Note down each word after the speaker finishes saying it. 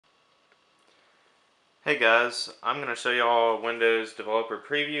Hey guys, I'm going to show you all a Windows Developer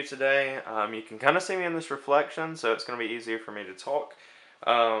Preview today. You can kind of see me in this reflection, so it's going to be easier for me to talk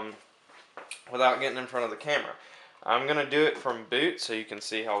without getting in front of the camera. I'm going to do it from boot so you can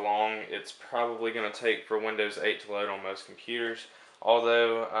see how long it's probably going to take for Windows 8 to load on most computers,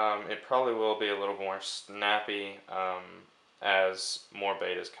 although it probably will be a little more snappy as more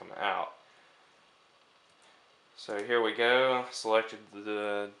betas come out. So here we go, selected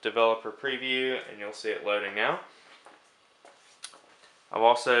the developer preview and you'll see it loading now. I've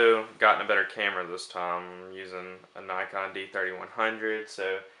also gotten a better camera this time. I'm using a Nikon D3100,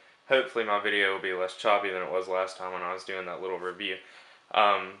 so hopefully my video will be less choppy than it was last time when I was doing that little review.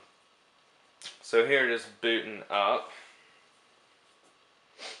 So here it is booting up.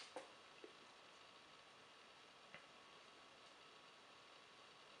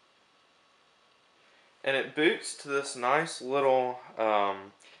 And it boots to this nice little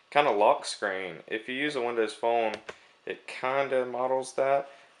kind of lock screen. If you use a Windows Phone, it kind of models that.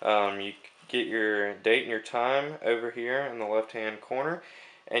 You get your date and your time over here in the left hand corner,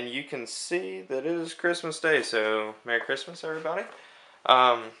 and you can see that it is Christmas Day, so Merry Christmas everybody.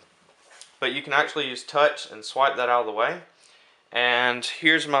 But you can actually use touch and swipe that out of the way. And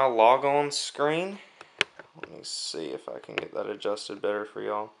here's my Logon screen. Let me see if I can get that adjusted better for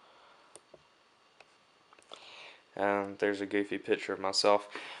y'all. And there's a goofy picture of myself.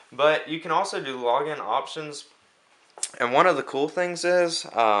 But you can also do login options. And one of the cool things is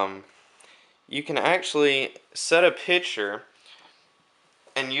you can actually set a picture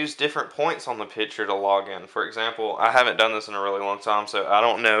and use different points on the picture to log in. For example, I haven't done this in a really long time, so I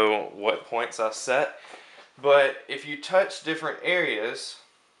don't know what points I set. But if you touch different areas,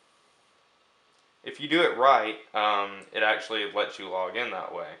 if you do it right, it actually lets you log in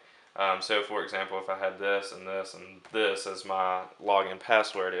that way. So for example, if I had this and this and this as my login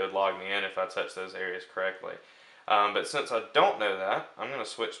password, it would log me in if I touched those areas correctly. But since I don't know that, I'm going to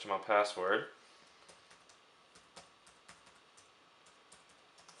switch to my password.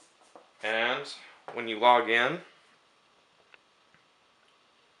 And when you log in,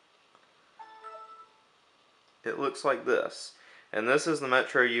 it looks like this. And this is the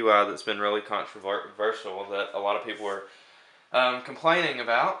Metro UI that's been really controversial that a lot of people are complaining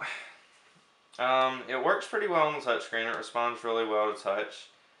about. It works pretty well on the touchscreen. It responds really well to touch.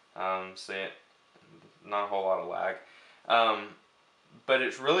 See it, not a whole lot of lag. But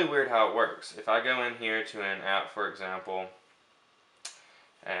it's really weird how it works. If I go in here to an app, for example,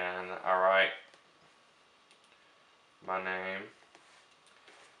 and I write my name,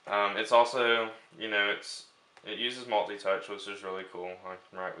 it's also, it uses multi-touch, which is really cool. I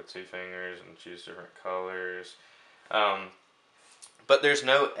can write with 2 fingers and choose different colors. But there's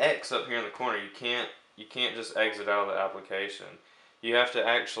no X up here in the corner. You can't just exit out of the application. You have to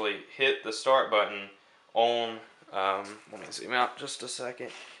actually hit the start button on. Let me zoom out just a second.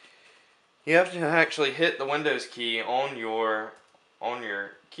 You have to actually hit the Windows key on your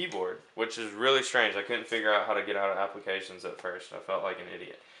keyboard, which is really strange. I couldn't figure out how to get out of applications at first. I felt like an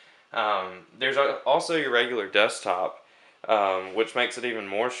idiot. There's also your regular desktop, which makes it even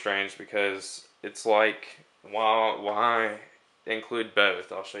more strange because it's like, why include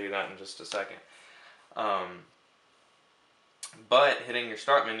both? I'll show you that in just a second. But hitting your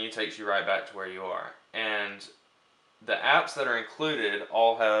start menu takes you right back to where you are. And the apps that are included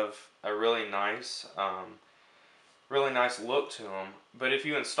all have a really nice look to them. But if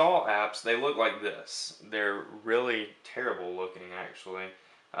you install apps, they look like this. They're really terrible looking, actually.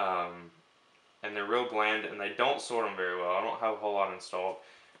 And they're real bland, and they don't sort them very well. I don't have a whole lot installed.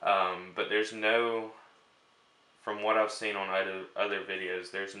 But there's no, from what I've seen on other videos,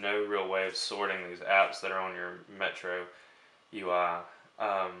 there's no real way of sorting these apps that are on your Metro UI.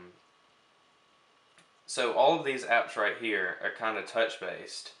 So all of these apps right here are kind of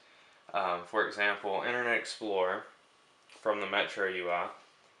touch-based. For example, Internet Explorer from the Metro UI.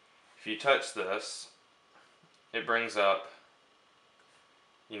 If you touch this, it brings up,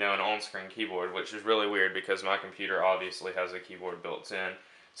 an on-screen keyboard, which is really weird because my computer obviously has a keyboard built in.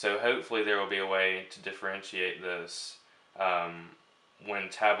 So hopefully there will be a way to differentiate this when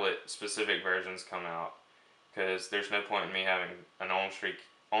tablet-specific versions come out, because there's no point in me having an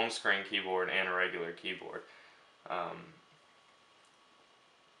on-screen keyboard and a regular keyboard.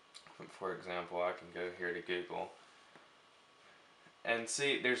 For example, I can go here to Google and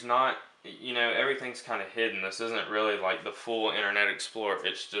see there's not, everything's kind of hidden. This isn't really like the full Internet Explorer.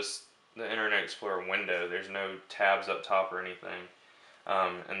 It's just the Internet Explorer window. There's no tabs up top or anything.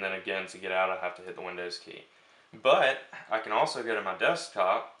 And then again, to get out, I have to hit the Windows key. But I can also go to my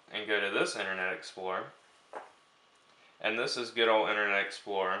desktop and go to this Internet Explorer. And this is good old Internet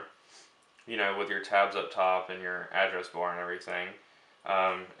Explorer you know, with your tabs up top and your address bar and everything.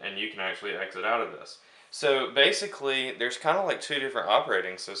 And you can actually exit out of this. So basically, there's kind of like two different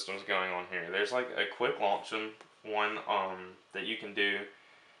operating systems going on here. There's like a quick launching one that you can do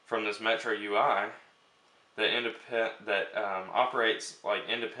from this Metro UI that operates like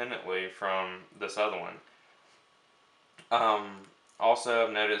independently from this other one. Also,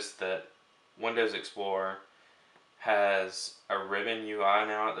 I've noticed that Windows Explorer has a ribbon UI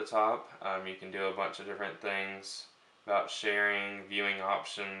now at the top. You can do a bunch of different things about sharing, viewing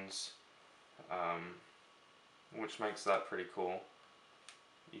options, which makes that pretty cool.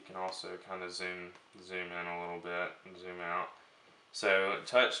 You can also kind of zoom in a little bit and zoom out. So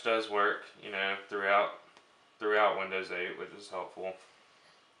touch does work, you know, throughout Windows 8, which is helpful.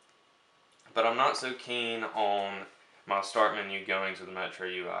 But I'm not so keen on my start menu going to the Metro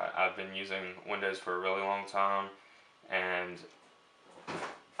UI. I've been using Windows for a really long time, and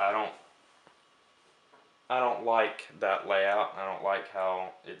I don't like that layout. I don't like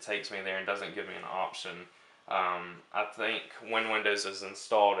how it takes me there and doesn't give me an option. I think when Windows is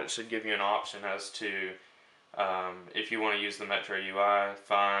installed, it should give you an option as to if you want to use the Metro UI,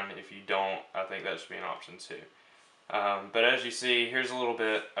 fine. If you don't, I think that should be an option too. But as you see, here's a little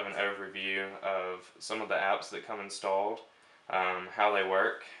bit of an overview of some of the apps that come installed, how they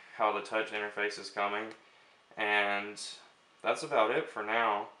work, how the touch interface is coming, and that's about it for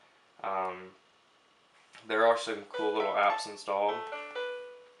now. There are some cool little apps installed,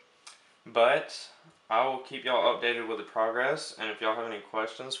 but I will keep y'all updated with the progress, and if y'all have any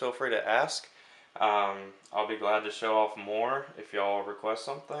questions, feel free to ask. I'll be glad to show off more if y'all request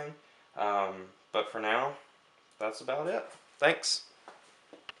something, but for now, that's about it. Thanks.